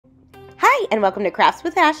Hi, and welcome to Crafts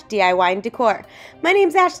with Ash DIY and Decor. My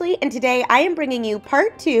name's Ashley, and today I am bringing you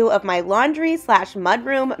part 2 of my laundry /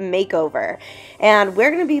 mudroom makeover. And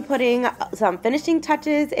we're going to be putting some finishing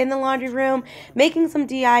touches in the laundry room, making some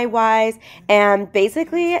DIYs, and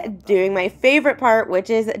basically doing my favorite part,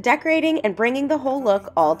 which is decorating and bringing the whole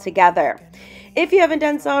look all together. If you haven't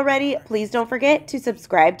done so already, please don't forget to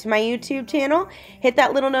subscribe to my YouTube channel, hit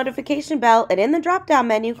that little notification bell, and in the drop-down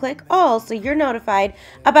menu, click all so you're notified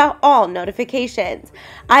about all notifications.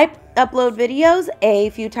 I upload videos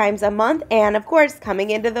a few times a month, and of course,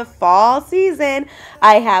 coming into the fall season,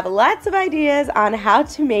 I have lots of ideas on how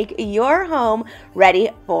to make your home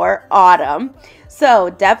ready for autumn. So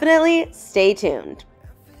definitely stay tuned.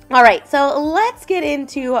 All right, so let's get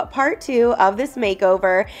into part 2 of this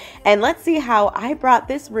makeover, and let's see how I brought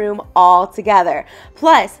this room all together.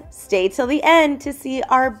 Plus, stay till the end to see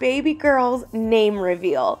our baby girl's name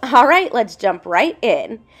reveal. All right, let's jump right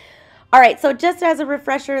in. All right, so just as a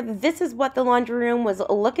refresher, this is what the laundry room was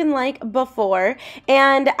looking like before,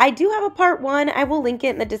 and I do have a part 1. I will link it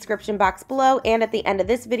in the description box below and at the end of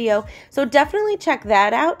this video, so definitely check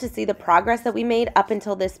that out to see the progress that we made up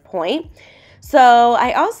until this point. So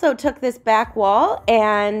I also took this back wall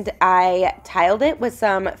and I tiled it with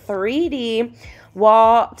some 3D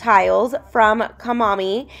wall tiles from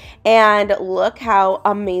Kamami, and look how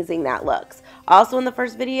amazing that looks. Also in the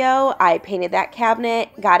first video, I painted that cabinet,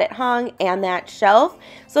 got it hung, and that shelf.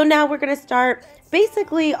 So now we're going to start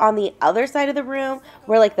basically on the other side of the room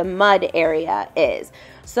where like the mud area is.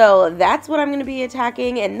 So that's what I'm going to be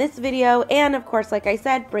attacking in this video, and of course, like I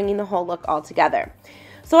said, bringing the whole look all together.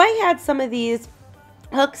 So I had some of these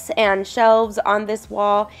hooks and shelves on this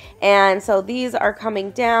wall, and so these are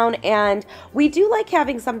coming down, and we do like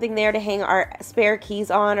having something there to hang our spare keys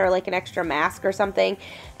on, or like an extra mask or something.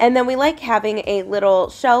 And then we like having a little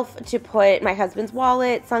shelf to put my husband's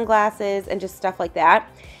wallet, sunglasses, and just stuff like that.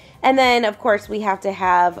 And then of course we have to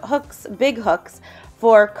have hooks, big hooks,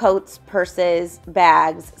 for coats, purses,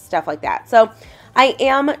 bags, stuff like that. So I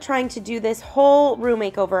am trying to do this whole room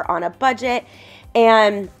makeover on a budget,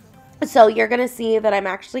 and so you're going to see that I'm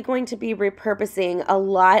actually going to be repurposing a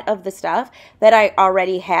lot of the stuff that I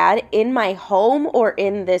already had in my home or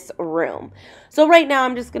in this room. So right now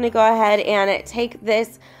I'm just going to go ahead and take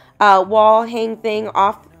this wall hang thing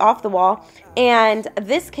off the wall, and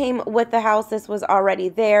this came with the house. This was already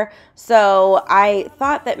there, so I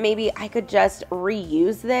thought that maybe I could just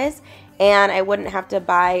reuse this and I wouldn't have to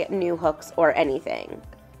buy new hooks or anything.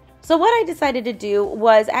 So what I decided to do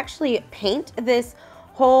was actually paint this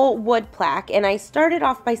whole wood plaque, and I started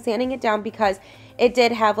off by sanding it down because it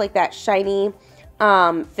did have like that shiny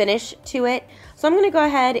finish to it. So I'm going to go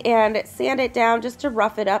ahead and sand it down just to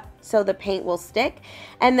rough it up so the paint will stick,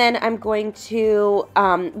 and then I'm going to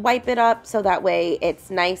wipe it up so that way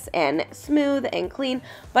it's nice and smooth and clean,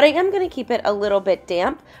 but I am going to keep it a little bit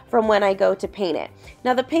damp from when I go to paint it.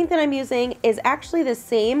 Now the paint that I'm using is actually the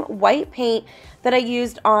same white paint that I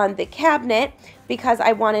used on the cabinet because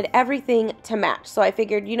I wanted everything to match. So I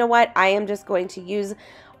figured, you know what, I am just going to use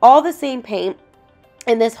all the same paint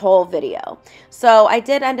in this whole video. So I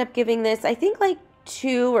did end up giving this, I think, like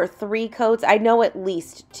 2 or 3 coats. I know at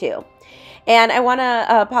least 2. And I want to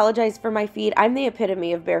apologize for my feet. I'm the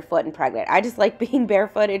epitome of barefoot and pregnant. I just like being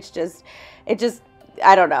barefoot. It just,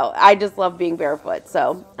 I don't know. I just love being barefoot.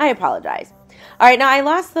 So I apologize. All right, now I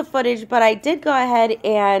lost the footage, but I did go ahead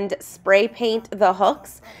and spray paint the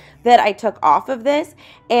hooks that I took off of this,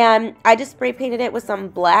 and I just spray painted it with some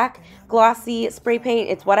black glossy spray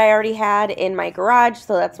paint. It's what I already had in my garage,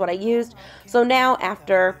 so that's what I used. So now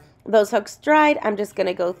after those hooks dried, I'm just going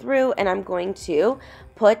to go through and I'm going to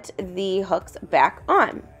put the hooks back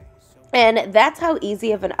on. And that's how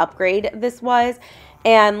easy of an upgrade this was.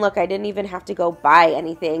 And look, I didn't even have to go buy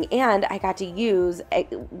anything, and I got to use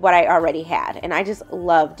what I already had, and I just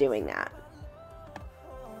love doing that.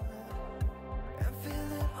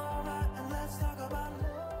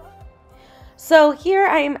 So here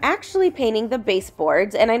I am actually painting the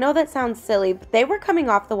baseboards, and I know that sounds silly, but they were coming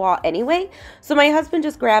off the wall anyway, so my husband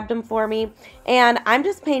just grabbed them for me, and I'm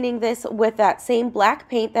just painting this with that same black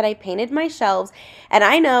paint that I painted my shelves. And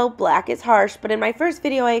I know black is harsh, but in my first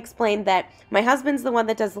video I explained that my husband's the one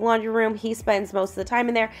that does the laundry room. He spends most of the time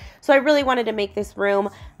in there, so I really wanted to make this room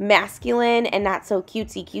masculine and not so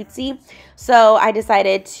cutesy. So I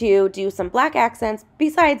decided to do some black accents.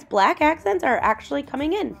 Besides, black accents are actually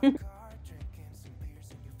coming in.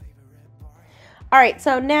 All right,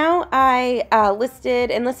 so now I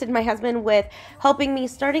enlisted my husband with helping me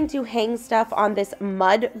starting to hang stuff on this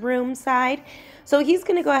mud room side. So he's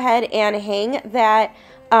going to go ahead and hang that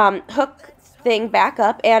hook thing back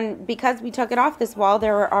up, and because we took it off this wall,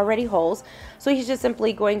 there were already holes, so he's just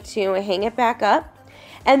simply going to hang it back up.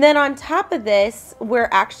 And then on top of this, we're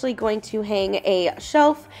actually going to hang a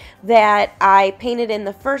shelf that I painted in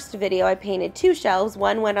the first video. I painted 2 shelves.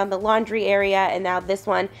 One went on the laundry area, and now this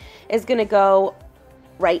one is going to go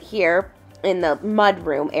right here in the mud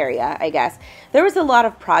room area, I guess. There was a lot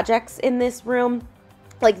of projects in this room.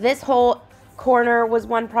 Like this whole corner was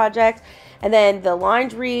one project, and then the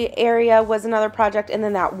laundry area was another project, and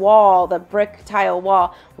then that wall, the brick tile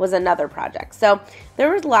wall, was another project. So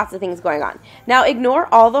there was lots of things going on. Now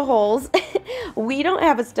ignore all the holes. We don't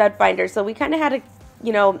have a stud finder, so we kind of had to,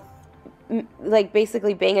 you know, like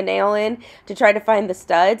basically bang a nail in to try to find the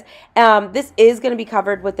studs. This is going to be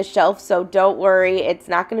covered with the shelf, so don't worry, it's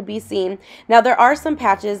not going to be seen. Now there are some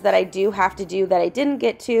patches that I do have to do that I didn't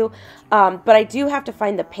get to, but I do have to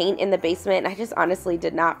find the paint in the basement, and I just honestly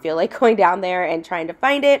did not feel like going down there and trying to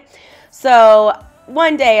find it. So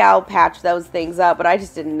one day I'll patch those things up, but I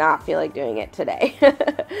just did not feel like doing it today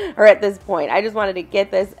or at this point. I just wanted to get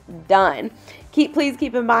this done. Please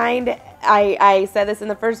keep in mind, I said this in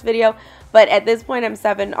the first video, but at this point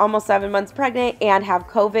I'm almost 7 months pregnant and have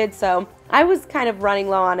COVID, so I was kind of running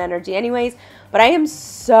low on energy anyways, but I am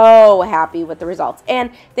so happy with the results.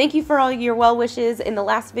 And thank you for all your well wishes in the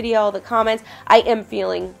last video, the comments. I am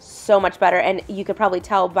feeling so much better, and you could probably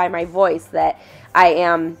tell by my voice that I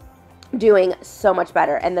am doing so much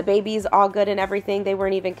better, and the baby's all good and everything. They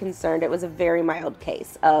weren't even concerned. It was a very mild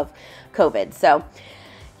case of COVID. So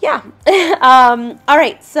yeah. All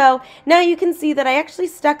right, so now you can see that I actually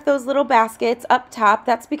stuck those little baskets up top.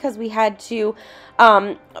 That's because we had to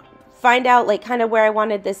find out like kind of where I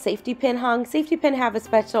wanted this safety pin hung. Safety pin have a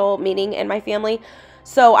special meaning in my family,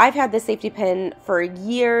 so I've had this safety pin for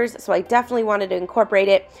years, so I definitely wanted to incorporate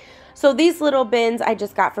it. So these little bins I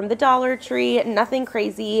just got from the Dollar Tree, nothing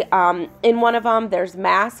crazy. In one of them, there's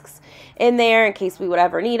masks in there in case we would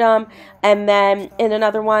ever need them. And then in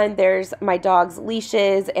another one, there's my dog's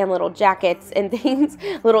leashes and little jackets and things,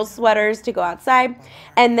 little sweaters to go outside.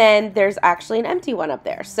 And then there's actually an empty one up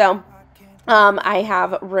there. So I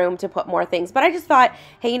have room to put more things. But I just thought,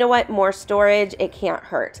 hey, you know what? More storage, it can't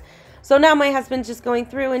hurt. So now my husband's just going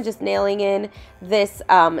through and just nailing in this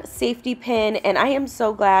safety pin, and I am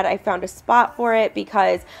so glad I found a spot for it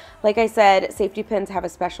because, like I said, safety pins have a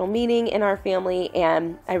special meaning in our family,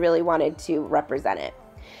 and I really wanted to represent it.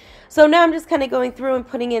 So now I'm just kind of going through and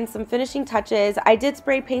putting in some finishing touches. I did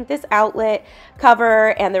spray paint this outlet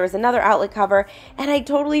cover, and there was another outlet cover, and I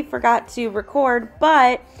totally forgot to record,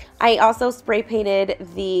 but I also spray painted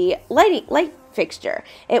the light fixture.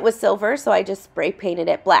 It was silver, so I just spray painted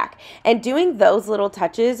it black. And doing those little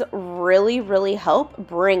touches really help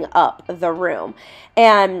bring up the room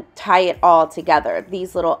and tie it all together,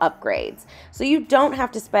 these little upgrades. So you don't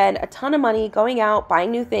have to spend a ton of money going out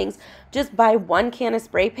buying new things. Just buy 1 can of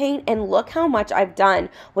spray paint, and look how much I've done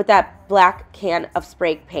with that black can of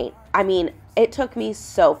spray paint. I mean, it took me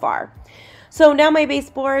so far. So now my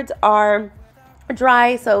baseboards are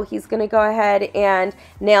dry, so he's gonna go ahead and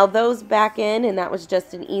nail those back in, and that was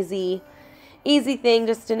just an easy thing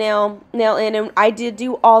just to nail in. And I did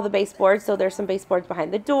do all the baseboards, so there's some baseboards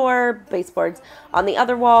behind the door, baseboards on the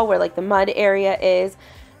other wall where like the mud area is.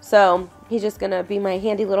 So he's just gonna be my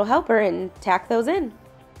handy little helper and tack those in.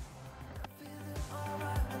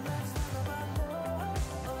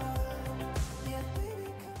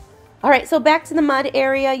 All right, so back to the mud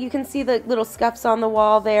area. You can see the little scuffs on the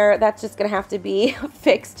wall there. That's just gonna have to be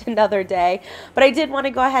fixed another day. But I did want to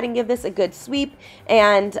go ahead and give this a good sweep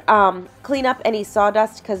and clean up any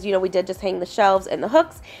sawdust, because, you know, we did just hang the shelves and the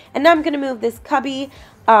hooks. And now I'm gonna move this cubby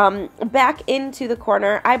back into the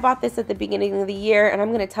corner. I bought this at the beginning of the year, and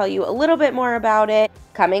I'm gonna tell you a little bit more about it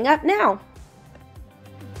coming up now.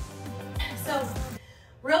 So,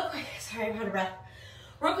 real quick, sorry, I'm out of breath.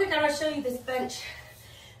 Real quick, I want to show you this bench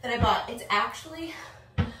that I bought. It's actually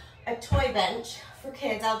a toy bench for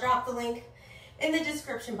kids. I'll drop the link in the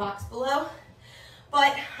description box below.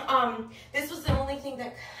 But this was the only thing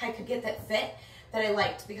that I could get that fit, that I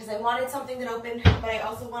liked, because I wanted something that opened, but I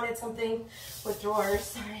also wanted something with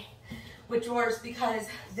drawers, because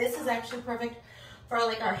this is actually perfect for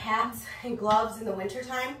like our hats and gloves in the winter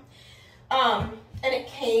time. And it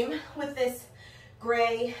came with this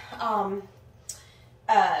gray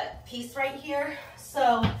piece right here.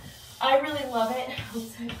 So I really love it.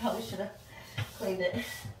 Oops, I probably should have cleaned it.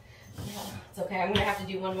 Yeah, it's okay. I'm gonna have to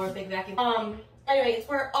do one more big vacuum. Anyway, it's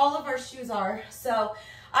where all of our shoes are. So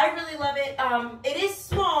I really love it. It is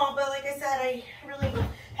small, but like I said, I really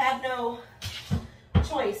had no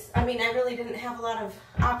choice. I mean, I really didn't have a lot of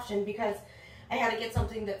option because I had to get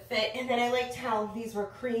something that fit. And then I liked how these were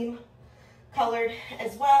cream colored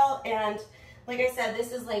as well. And like I said,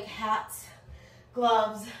 this is like hats,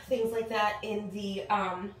 gloves, things like that in the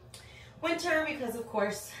winter because of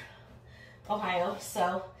course Ohio.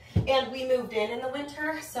 So, and we moved in the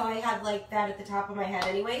winter, so I had like that at the top of my head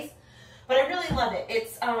anyways. But I really love it.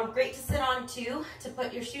 It's great to sit on too, to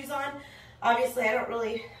put your shoes on. Obviously I don't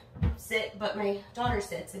really sit, but my daughter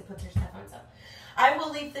sits and puts her stuff on. So I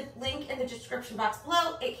will leave the link in the description box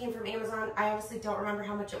below. It came from Amazon. I honestly don't remember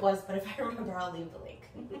how much it was, but if I remember, I'll leave the link.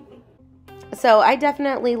 So I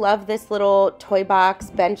definitely love this little toy box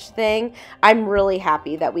bench thing. I'm really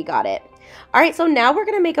happy that we got it. All right, so now we're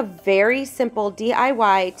going to make a very simple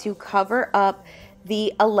DIY to cover up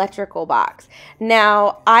the electrical box.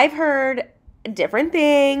 Now, I've heard different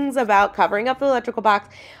things about covering up the electrical box,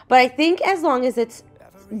 but I think as long as it's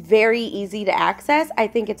very easy to access, I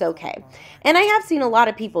think it's okay. And I have seen a lot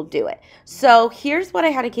of people do it. So here's what I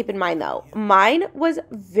had to keep in mind though. Mine was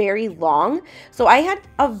very long, so I had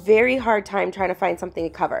a very hard time trying to find something to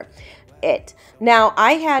cover it. Now,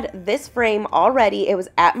 I had this frame already. It was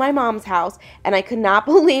at my mom's house, and I could not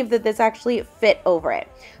believe that this actually fit over it.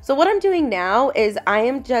 So what I'm doing now is I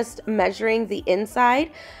am just measuring the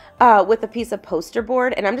inside with a piece of poster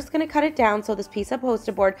board, and I'm just going to cut it down so this piece of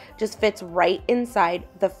poster board just fits right inside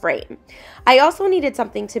the frame. I also needed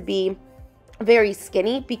something to be very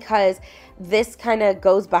skinny because this kind of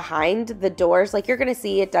goes behind the doors. Like you're going to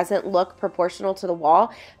see, it doesn't look proportional to the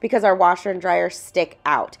wall because our washer and dryer stick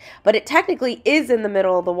out, but it technically is in the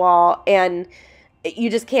middle of the wall, and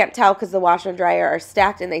you just can't tell because the washer and dryer are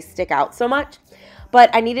stacked and they stick out so much.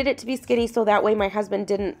 But I needed it to be skinny so that way my husband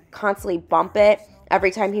didn't constantly bump it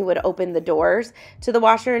every time he would open the doors to the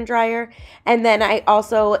washer and dryer. And then I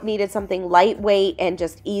also needed something lightweight and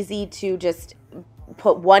just easy to just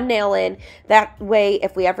put one nail in. That way,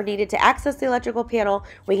 if we ever needed to access the electrical panel,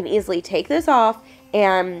 we can easily take this off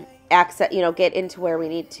and access, get into where we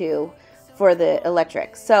need to for the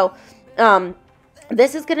electric. So,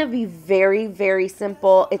 this is going to be very, very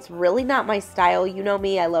simple. It's really not my style. You know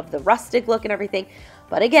me, I love the rustic look and everything,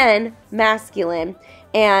 but again, masculine.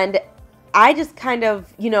 And I just kind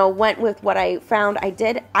of, went with what I found.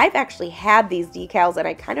 I've actually had these decals and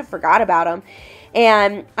I kind of forgot about them.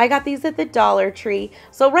 And I got these at the Dollar Tree.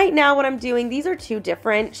 So right now what I'm doing, these are two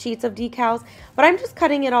different sheets of decals, but I'm just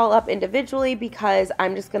cutting it all up individually because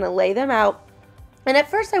I'm just going to lay them out. And at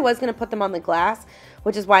first I was going to put them on the glass,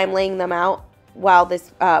 which is why I'm laying them out while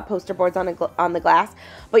this poster board's on the glass.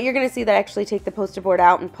 But you're going to see that I actually take the poster board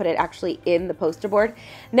out and put it actually in the poster board.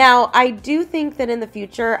 Now, I do think that in the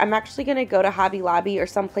future, I'm actually going to go to Hobby Lobby or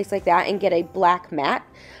someplace like that and get a black mat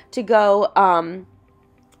to go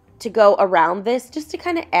around this, just to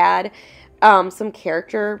kind of add some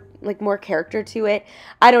character, like more character to it.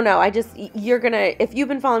 I don't know. If you've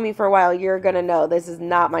been following me for a while, you're going to know this is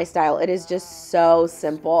not my style. It is just so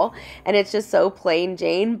simple and it's just so plain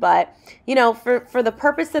Jane. But, for the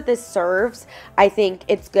purpose that this serves, I think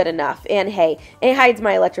it's good enough. And hey, it hides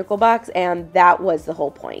my electrical box, and that was the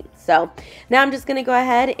whole point. So now I'm just going to go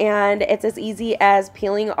ahead, and it's as easy as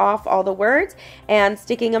peeling off all the words and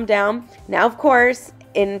sticking them down. Now, of course,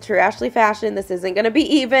 in true Ashley fashion, this isn't going to be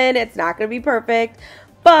even. It's not going to be perfect,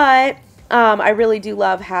 but I really do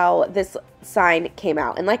love how this sign came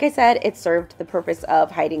out. And like I said, it served the purpose of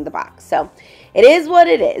hiding the box. So it is what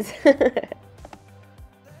it is.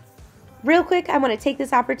 Real quick, I want to take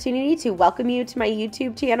this opportunity to welcome you to my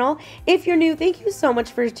YouTube channel. If you're new, thank you so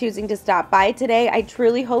much for choosing to stop by today. I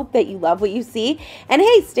truly hope that you love what you see. And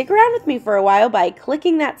hey, stick around with me for a while by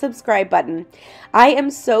clicking that subscribe button. I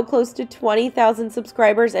am so close to 20,000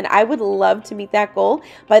 subscribers, and I would love to meet that goal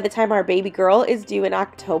by the time our baby girl is due in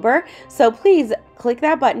October. So please click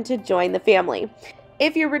that button to join the family.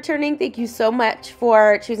 If you're returning, thank you so much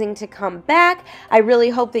for choosing to come back. I really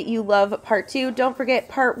hope that you love part 2. Don't forget,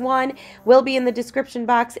 part 1 will be in the description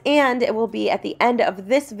box, and it will be at the end of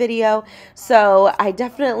this video. So I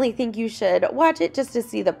definitely think you should watch it just to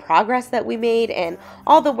see the progress that we made and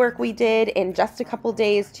all the work we did in just a couple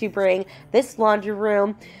days to bring this laundry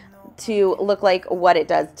room to look like what it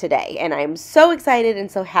does today. And I'm so excited and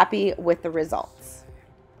so happy with the results.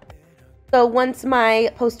 So once my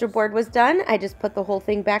poster board was done, I just put the whole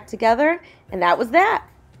thing back together, and that was that.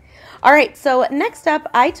 All right, so next up,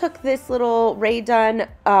 I took this little DUNN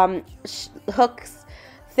hooks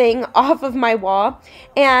thing off of my wall,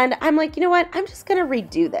 and I'm like, you know what? I'm just gonna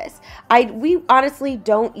redo this. We honestly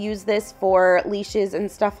don't use this for leashes and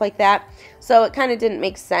stuff like that, so it kind of didn't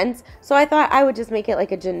make sense. So I thought I would just make it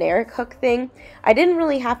like a generic hook thing. I didn't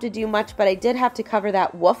really have to do much, but I did have to cover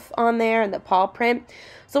that woof on there and the paw print.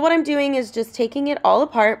 So what I'm doing is just taking it all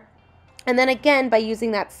apart And then again, by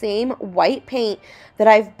using that same white paint that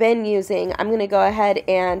I've been using, I'm going to go ahead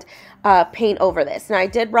and paint over this. Now, I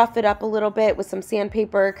did rough it up a little bit with some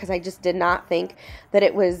sandpaper because I just did not think that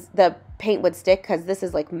the paint would stick because this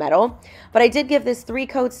is like metal. But I did give this 3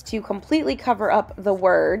 coats to completely cover up the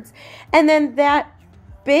words. And then that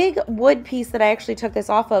big wood piece that I actually took this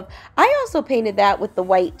off of, I also painted that with the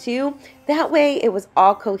white too. That way it was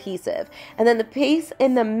all cohesive. And then the piece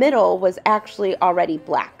in the middle was actually already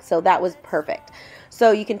black, so that was perfect.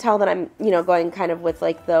 So you can tell that I'm, you know, going kind of with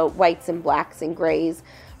like the whites and blacks and grays.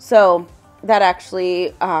 So that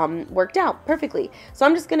actually worked out perfectly. So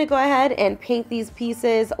I'm just going to go ahead and paint these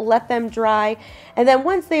pieces, let them dry, and then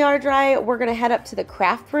once they are dry, we're going to head up to the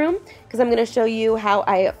craft room because I'm going to show you how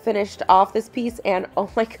I finished off this piece, and oh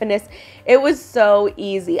my goodness, it was so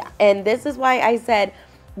easy. And this is why I said,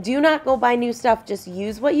 do not go buy new stuff, just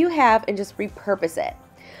use what you have and just repurpose it.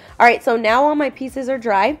 All right, so now all my pieces are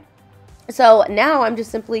dry. So now I'm just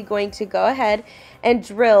simply going to go ahead and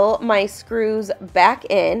drill my screws back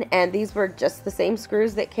in, and these were just the same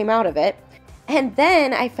screws that came out of it. And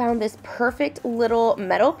then I found this perfect little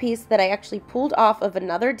metal piece that I actually pulled off of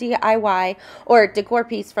another DIY or decor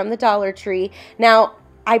piece from the Dollar Tree. Now,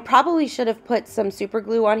 I probably should have put some super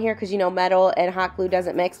glue on here because, you know, metal and hot glue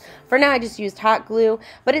doesn't mix. For now, I just used hot glue,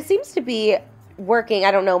 but it seems to be working.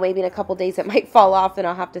 I don't know, maybe in a couple days it might fall off and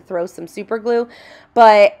I'll have to throw some super glue.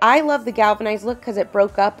 But I love the galvanized look because it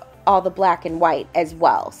broke up all the black and white as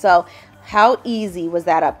well. So how easy was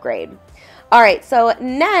that upgrade? All right, so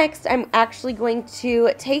next I'm actually going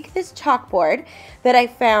to take this chalkboard that I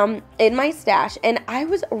found in my stash, and I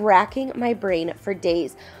was racking my brain for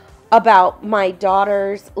days about my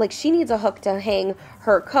daughter's, like, she needs a hook to hang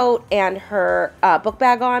her coat and her book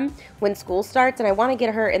bag on when school starts, and I want to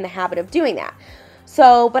get her in the habit of doing that.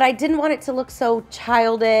 So, but I didn't want it to look so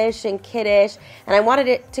childish and kiddish, and I wanted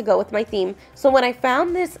it to go with my theme. So when I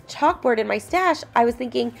found this chalkboard in my stash, I was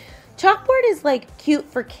thinking, chalkboard is like cute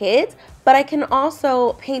for kids, but I can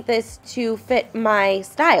also paint this to fit my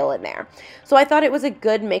style in there. So I thought it was a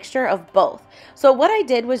good mixture of both. So what I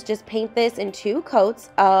did was just paint this in 2 coats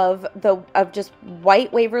of just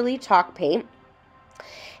white Waverly chalk paint.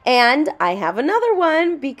 And I have another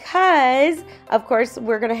one because, of course,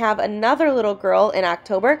 we're going to have another little girl in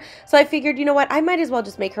October. So I figured, you know what, I might as well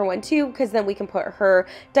just make her one too, because then we can put her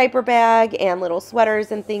diaper bag and little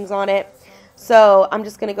sweaters and things on it. So I'm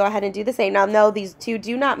just going to go ahead and do the same. Now, no, these 2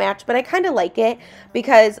 do not match, but I kind of like it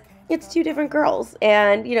because it's 2 different girls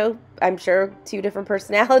and, you know, I'm sure 2 different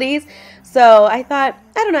personalities. So I thought,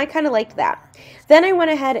 I don't know, I kind of liked that. Then I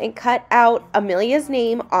went ahead and cut out Amelia's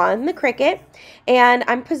name on the Cricut, and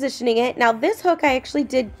I'm positioning it. Now, this hook I actually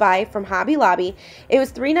did buy from Hobby Lobby. It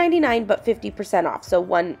was $3.99 but 50% off, so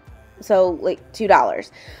like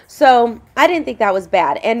 $2. So I didn't think that was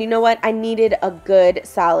bad. And you know what? I needed a good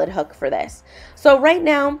solid hook for this. So right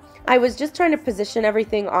now I was just trying to position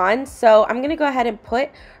everything on. So I'm going to go ahead and put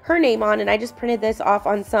her name on, and I just printed this off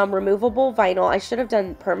on some removable vinyl. I should have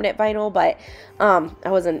done permanent vinyl, but I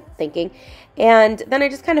wasn't thinking. And then I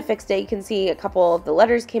just kind of fixed it. You can see a couple of the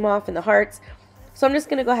letters came off and the hearts. So I'm just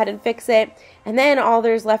going to go ahead and fix it. And then all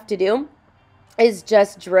there's left to do is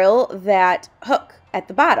just drill that hook at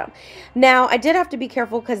the bottom. Now, I did have to be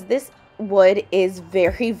careful because this wood is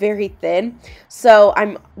very, very thin. So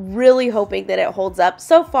I'm really hoping that it holds up.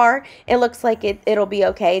 So far, it looks like it'll be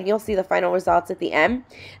okay, and you'll see the final results at the end.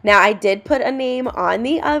 Now, I did put a name on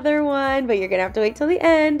the other one, but you're going to have to wait till the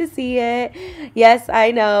end to see it. Yes,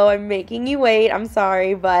 I know, I'm making you wait. I'm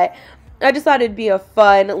sorry, but I just thought it'd be a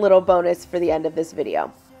fun little bonus for the end of this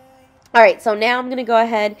video. All right, so now I'm going to go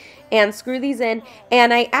ahead and screw these in,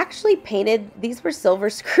 and I actually painted, these were silver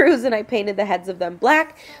screws, and I painted the heads of them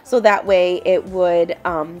black, so that way it would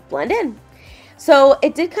blend in. So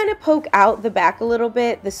it did kind of poke out the back a little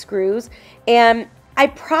bit, the screws, and I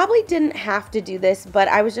probably didn't have to do this, but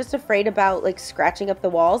I was just afraid about like scratching up the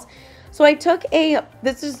walls. So I took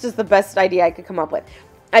this is just the best idea I could come up with.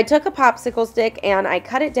 I took a popsicle stick and I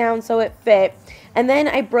cut it down so it fit, and then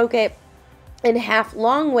I broke it in half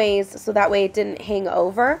long ways so that way it didn't hang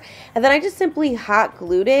over, and then I just simply hot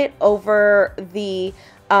glued it over the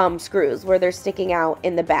screws where they're sticking out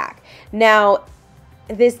in the back. Now,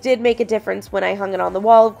 this did make a difference when I hung it on the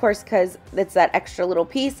wall, of course, because it's that extra little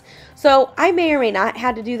piece. So I may or may not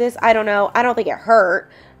had to do this. I don't know. I don't think it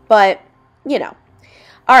hurt, but you know.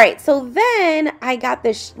 All right, so then I got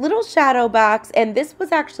this little shadow box, and this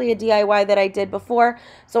was actually a DIY that I did before.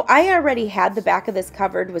 So I already had the back of this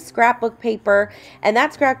covered with scrapbook paper, and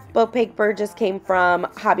that scrapbook paper just came from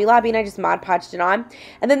Hobby Lobby, and I just Mod Podged it on.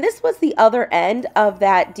 And then this was the other end of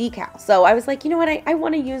that decal. So I was like, you know what, I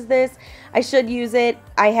want to use this. I should use it.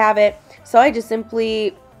 I have it. So I just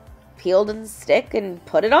simply peeled a stick and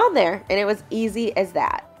put it on there, and it was easy as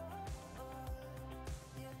that.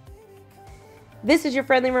 This is your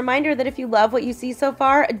friendly reminder that if you love what you see so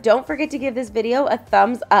far, don't forget to give this video a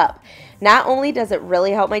thumbs up. Not only does it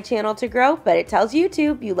really help my channel to grow, but it tells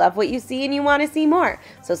YouTube you love what you see and you want to see more.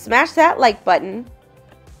 So smash that like button.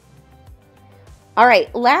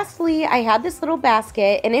 Alright, lastly, I had this little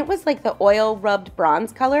basket, and it was like the oil rubbed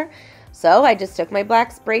bronze color. So I just took my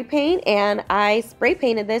black spray paint and I spray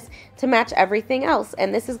painted this to match everything else.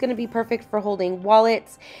 And this is going to be perfect for holding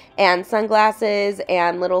wallets and sunglasses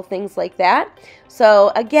and little things like that.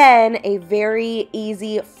 So again, a very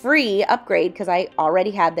easy, free upgrade because I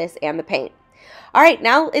already had this and the paint. All right,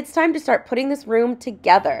 now it's time to start putting this room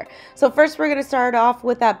together. So first we're going to start off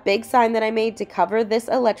with that big sign that I made to cover this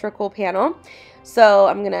electrical panel. So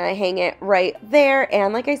I'm going to hang it right there.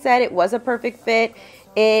 And like I said, it was a perfect fit.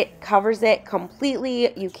 It covers it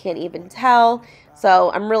completely. You can't even tell.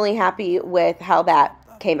 So I'm really happy with how that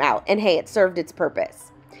came out. And hey, it served its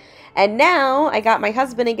purpose. And now I got my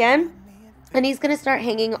husband again, and he's going to start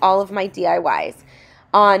hanging all of my DIYs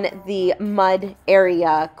on the mud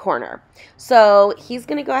area corner. So he's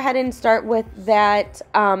going to go ahead and start with that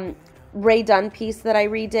DUNN piece that I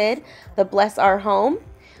redid, the Bless Our Home.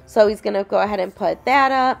 So he's going to go ahead and put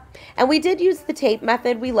that up. And we did use the tape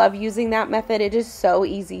method. We love using that method. It is so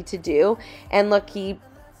easy to do. And look, he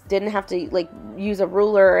didn't have to like use a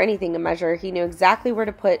ruler or anything to measure. He knew exactly where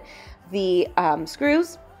to put the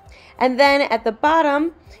screws. And then at the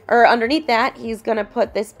bottom, or underneath that, he's going to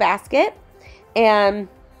put this basket. And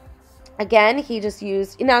again, he just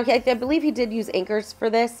used, I believe he did use anchors for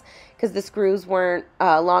this because the screws weren't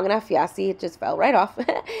long enough. Yeah, see, it just fell right off.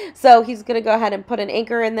 So he's going to go ahead and put an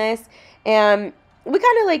anchor in this. And we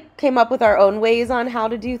kind of like came up with our own ways on how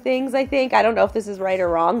to do things, I think. I don't know if this is right or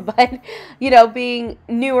wrong, but, being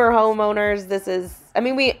newer homeowners,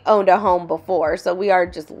 we owned a home before, so we are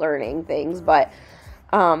just learning things. But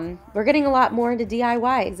we're getting a lot more into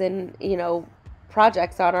DIYs and,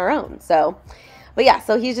 projects on our own. But yeah,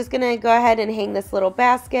 so he's just going to go ahead and hang this little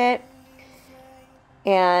basket.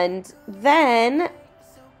 And then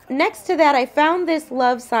next to that, I found this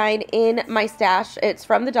love sign in my stash. It's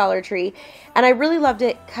from the Dollar Tree. And I really loved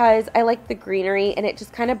it because I liked the greenery and it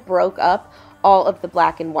just kind of broke up all of the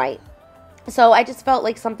black and white. So I just felt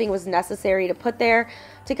like something was necessary to put there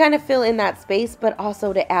to kind of fill in that space, but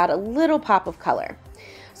also to add a little pop of color.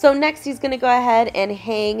 So next he's going to go ahead and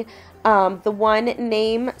hang the one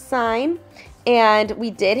name sign. And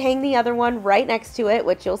we did hang the other one right next to it,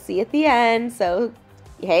 which you'll see at the end. So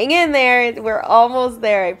hang in there. We're almost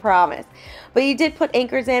there, I promise. But you did put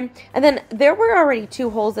anchors in. And then there were already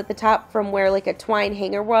 2 holes at the top from where like a twine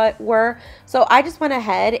hanger were. So I just went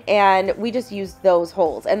ahead and we just used those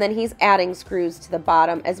holes. And then he's adding screws to the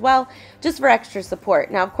bottom as well, just for extra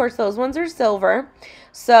support. Now, of course, those ones are silver.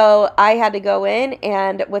 So I had to go in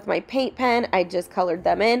and with my paint pen, I just colored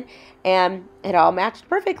them in and it all matched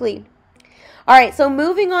perfectly. All right, so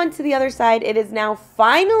moving on to the other side, it is now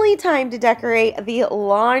finally time to decorate the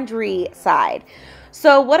laundry side.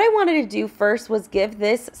 So what I wanted to do first was give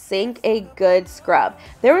this sink a good scrub.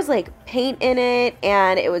 There was like paint in it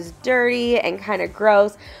and it was dirty and kind of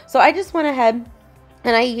gross. So I just went ahead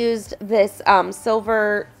and I used this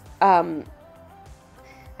silver,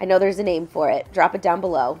 I know there's a name for it. Drop it down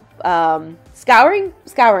below.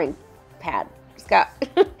 Scouring pad.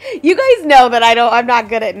 You guys know that I'm not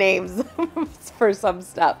good at names for some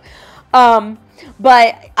stuff.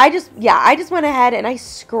 But I just went ahead and I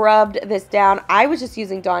scrubbed this down. I was just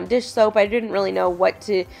using Dawn dish soap. I didn't really know what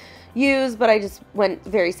to use, but I just went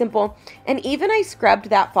very simple. And even I scrubbed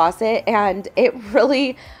that faucet and it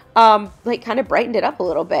really like kind of brightened it up a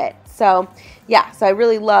little bit. So yeah, so I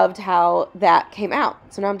really loved how that came out.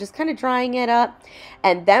 So now I'm just kind of drying it up.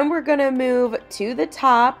 And then we're going to move to the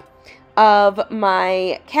top of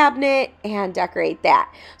my cabinet and decorate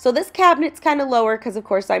that. So this cabinet's kind of lower because of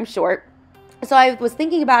course I'm short. So I was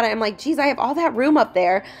thinking about it. I'm like, geez, I have all that room up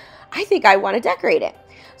there. I think I want to decorate it.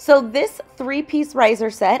 So this 3-piece riser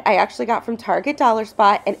set I actually got from Target Dollar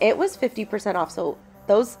Spot and it was 50% off. So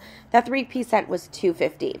that 3-piece set was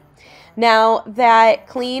 $2.50. Now that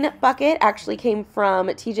clean bucket actually came from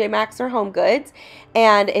TJ Maxx or Home Goods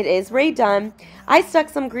and it is DUNN. I stuck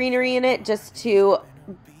some greenery in it just to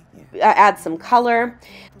add some color.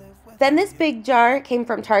 Then this big jar came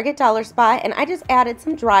from Target Dollar Spot, and I just added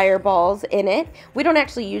some dryer balls in it. We don't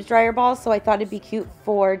actually use dryer balls, so I thought it'd be cute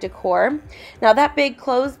for decor. Now that big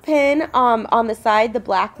clothespin on the side, the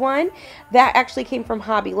black one, that actually came from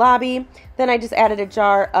Hobby Lobby. Then I just added a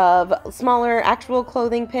jar of smaller actual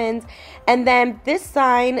clothing pins. And then this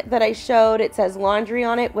sign that I showed, it says laundry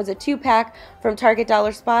on it, was a 2-pack from Target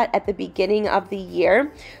Dollar Spot at the beginning of the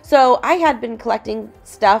year. So I had been collecting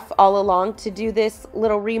stuff all along to do this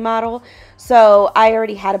little remodel. So I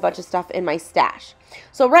already had a bunch of stuff in my stash.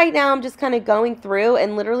 So right now I'm just kind of going through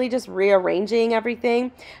and literally just rearranging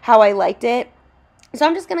everything how I liked it. So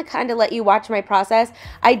I'm just going to kind of let you watch my process.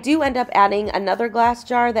 I do end up adding another glass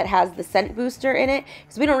jar that has the scent booster in it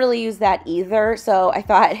because we don't really use that either. So I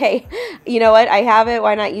thought, hey, you know what? I have it.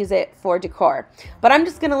 Why not use it for decor? But I'm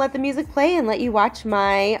just going to let the music play and let you watch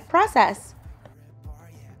my process.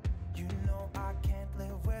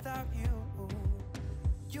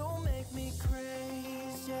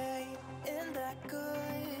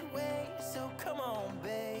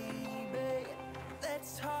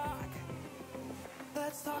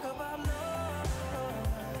 Let's talk about love,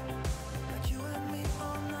 like you and me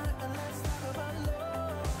all night, and let's talk about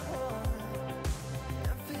love,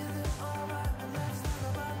 I'm feeling alright, and let's talk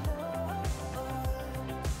about love,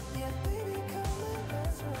 yeah baby come and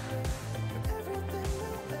dance with me, everything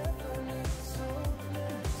you'll ever need, so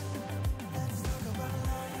let's talk about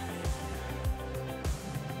love,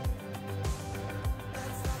 let's talk about love,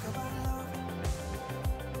 let's talk about love.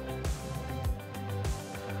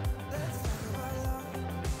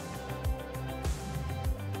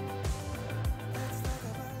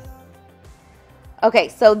 Okay,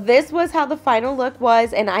 so this was how the final look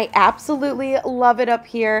was, and I absolutely love it up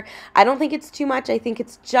here. I don't think it's too much. I think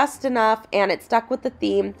it's just enough, and it stuck with the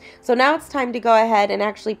theme. So now it's time to go ahead and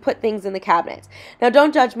actually put things in the cabinets. Now,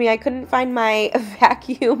 don't judge me. I couldn't find my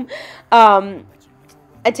vacuum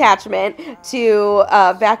attachment to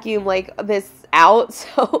vacuum like this out.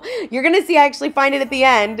 So you're going to see I actually find it at the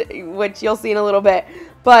end, which you'll see in a little bit.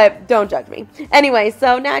 But don't judge me. Anyway,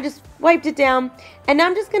 so now I just wiped it down. And now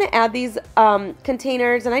I'm just going to add these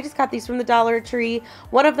containers. And I just got these from the Dollar Tree.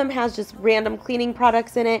 One of them has just random cleaning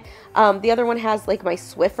products in it. The other one has like my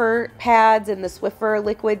Swiffer pads and the Swiffer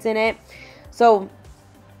liquids in it. So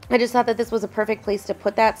I just thought that this was a perfect place to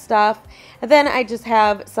put that stuff. And then I just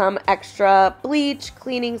have some extra bleach,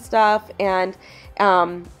 cleaning stuff, and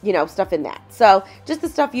you know, stuff in that. So just the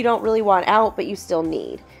stuff you don't really want out, but you still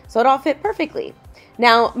need. So it all fit perfectly.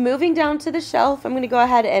 Now, moving down to the shelf, I'm going to go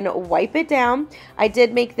ahead and wipe it down. I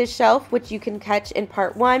did make this shelf, which you can catch in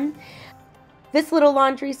part 1. This little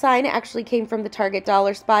laundry sign actually came from the Target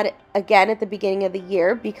Dollar Spot again at the beginning of the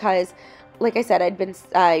year because, like I said,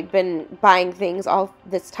 I've been buying things all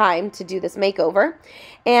this time to do this makeover.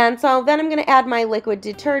 And so then I'm going to add my liquid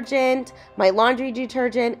detergent, my laundry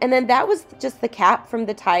detergent, and then that was just the cap from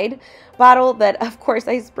the Tide bottle that, of course,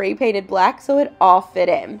 I spray painted black so it all fit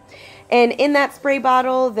in. And in that spray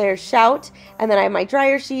bottle, there's Shout, and then I have my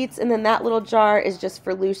dryer sheets, and then that little jar is just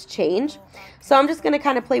for loose change. So I'm just going to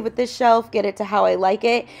kind of play with this shelf, get it to how I like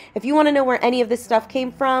it. If you want to know where any of this stuff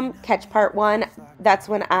came from, catch part 1. That's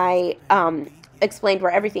when I explained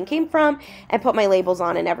where everything came from and put my labels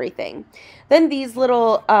on and everything. Then these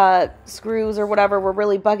little screws or whatever were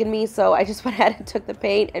really bugging me, so I just went ahead and took the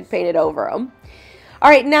paint and painted over them. All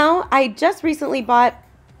right, now I just recently bought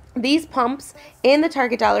these pumps in the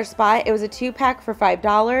Target Dollar Spot. It was a 2-pack for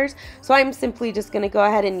 $5. So I'm simply just going to go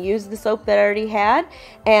ahead and use the soap that I already had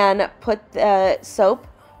and put the soap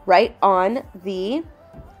right on the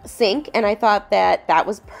sink. And I thought that that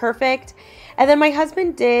was perfect. And then my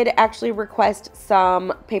husband did actually request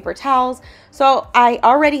some paper towels. So I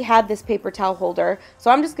already had this paper towel holder.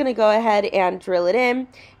 So I'm just going to go ahead and drill it in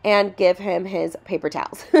and give him his paper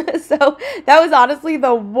towels. So that was honestly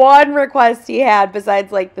the one request he had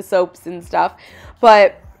besides like the soaps and stuff.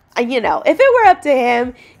 But you know, if it were up to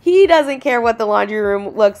him, he doesn't care what the laundry room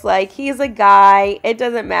looks like. He's a guy. It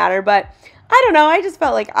doesn't matter. But I don't know. I just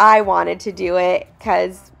felt like I wanted to do it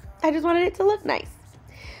because I just wanted it to look nice.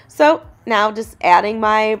 So now just adding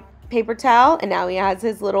my paper towel, and now he has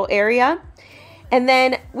his little area. And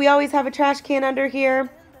then we always have a trash can under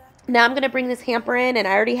here. Now I'm going to bring this hamper in, and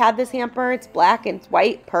I already had this hamper. It's black and it's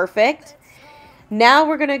white. Perfect. Now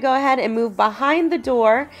we're going to go ahead and move behind the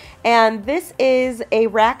door, and this is a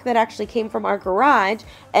rack that actually came from our garage,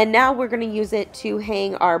 and now we're going to use it to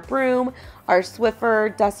hang our broom, our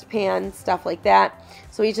Swiffer, dustpan, stuff like that.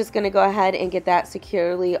 So he's just going to go ahead and get that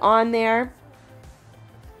securely on there.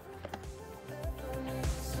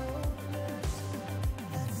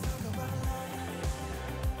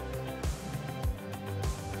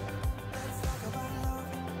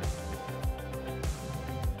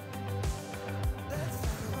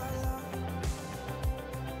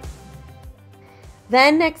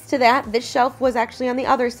 Then next to that, this shelf was actually on the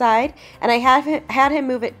other side, and I had him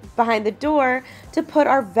move it behind the door to put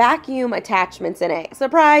our vacuum attachments in it.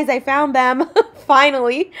 Surprise, I found them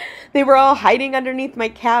finally. They were all hiding underneath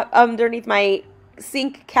my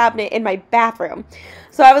sink cabinet in my bathroom.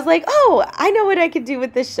 So I was like, oh, I know what I could do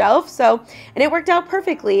with this shelf. And it worked out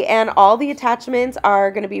perfectly. And all the attachments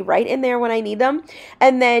are going to be right in there when I need them.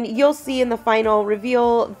 And then you'll see in the final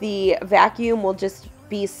reveal, the vacuum will just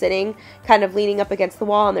be sitting kind of leaning up against the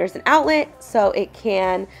wall, and there's an outlet so it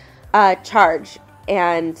can charge.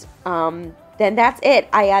 And then that's it.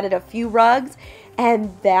 I added a few rugs,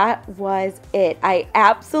 and that was it. I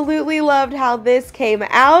absolutely loved how this came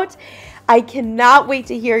out. I cannot wait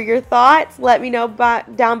to hear your thoughts. Let me know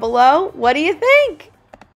down below. What do you think?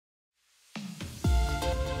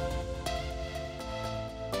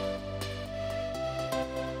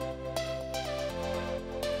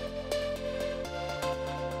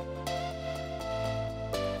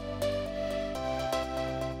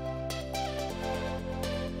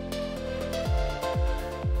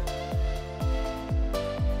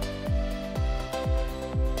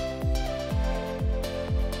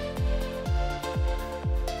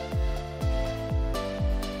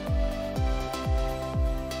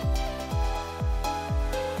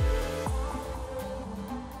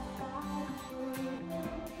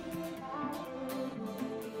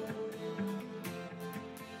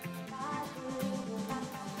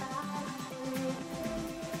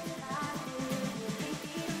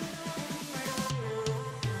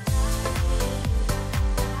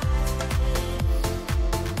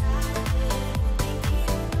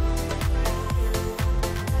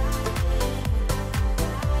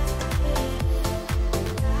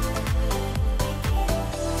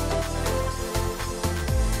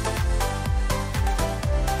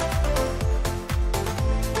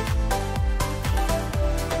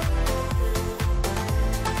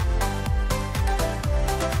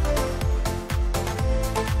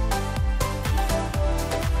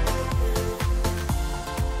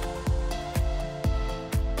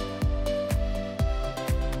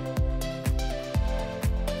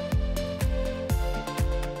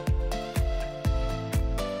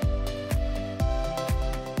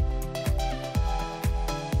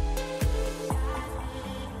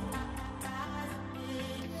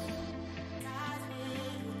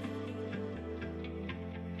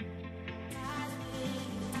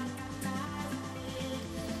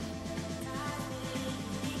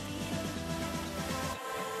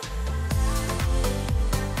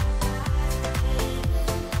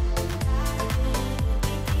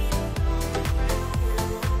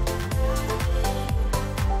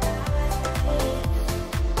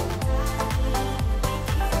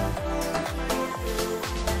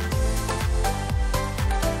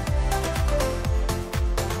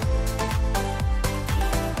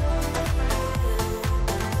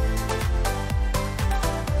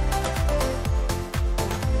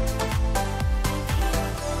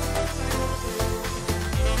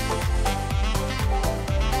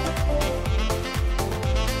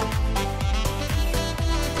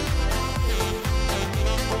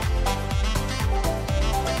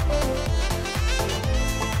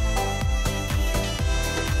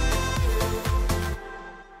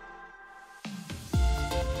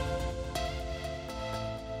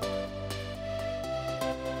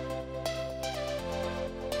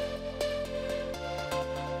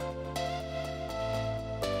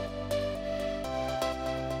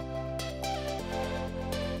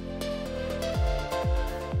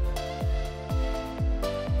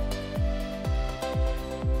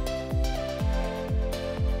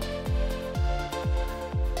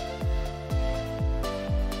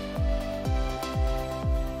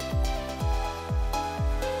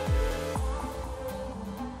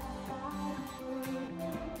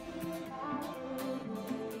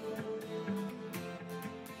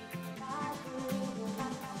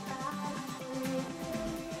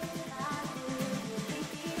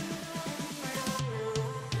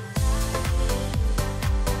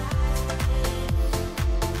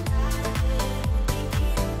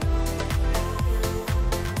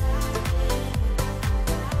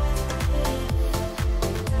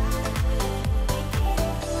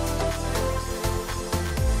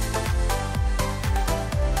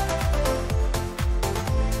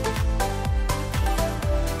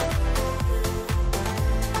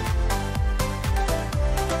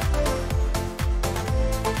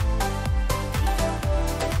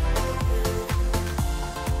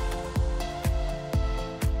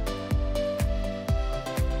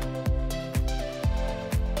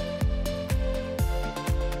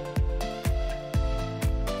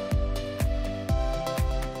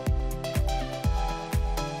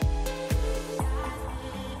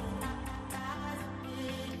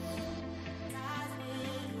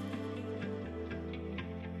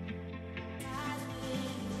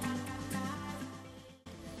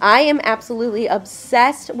 I am absolutely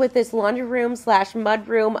obsessed with this laundry room slash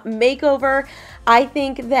mudroom makeover. I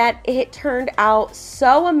think that it turned out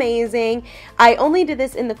so amazing. I only did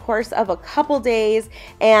this in the course of a couple days,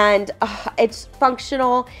 and it's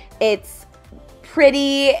functional, it's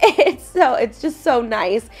pretty, it's just so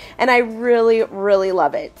nice, and I really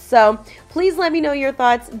love it. So please let me know your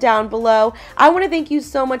thoughts down below. I want to thank you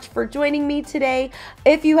so much for joining me today.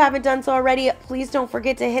 If you haven't done so already, please don't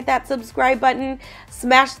forget to hit that subscribe button,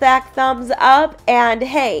 smash that thumbs up, and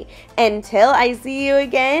hey, until I see you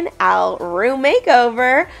again, I'll room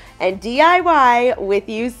makeover and DIY with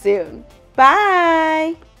you soon.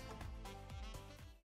 Bye.